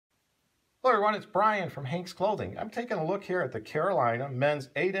Hello everyone, it's Brian from Hank's Clothing. I'm taking a look here at the Carolina men's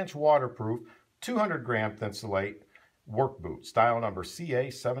 8-inch waterproof 200-gram Thinsulate work boot, style number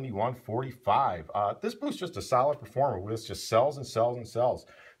CA7145. This boot's just a solid performer. This just sells and sells and sells.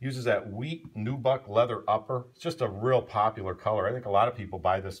 Uses that wheat nubuck leather upper. It's just a real popular color. I think a lot of people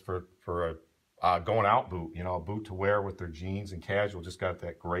buy this for a going out boot, you know, a boot to wear with their jeans and casual. Just got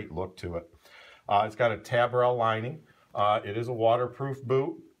that great look to it. It's got a tabrel lining. It is a waterproof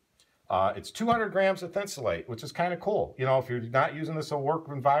boot. It's 200 grams of Thinsulate, which is kind of cool. You know, if you're not using this in a work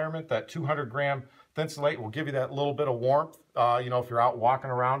environment, that 200-gram Thinsulate will give you that little bit of warmth, you know, if you're out walking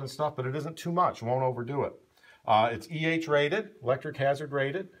around and stuff, but it isn't too much. Won't overdo it. It's EH rated, electric hazard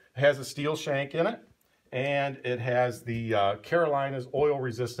rated. It has a steel shank in it, and it has the Carolina's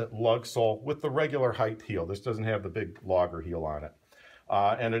oil-resistant lug sole with the regular height heel. This doesn't have the big logger heel on it.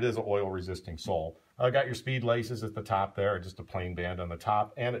 And it is an oil-resisting sole. Got your speed laces at the top there, just a plain band on the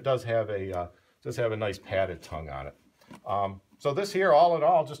top, and it does have a nice padded tongue on it. So this here, all in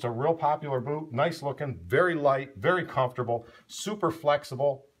all, just a real popular boot, nice looking, very light, very comfortable, super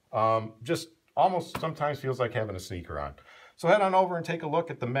flexible, just almost sometimes feels like having a sneaker on. So head on over and take a look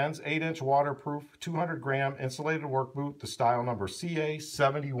at the men's 8-inch waterproof 200-gram insulated work boot, the style number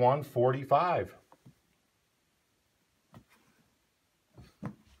CA7145.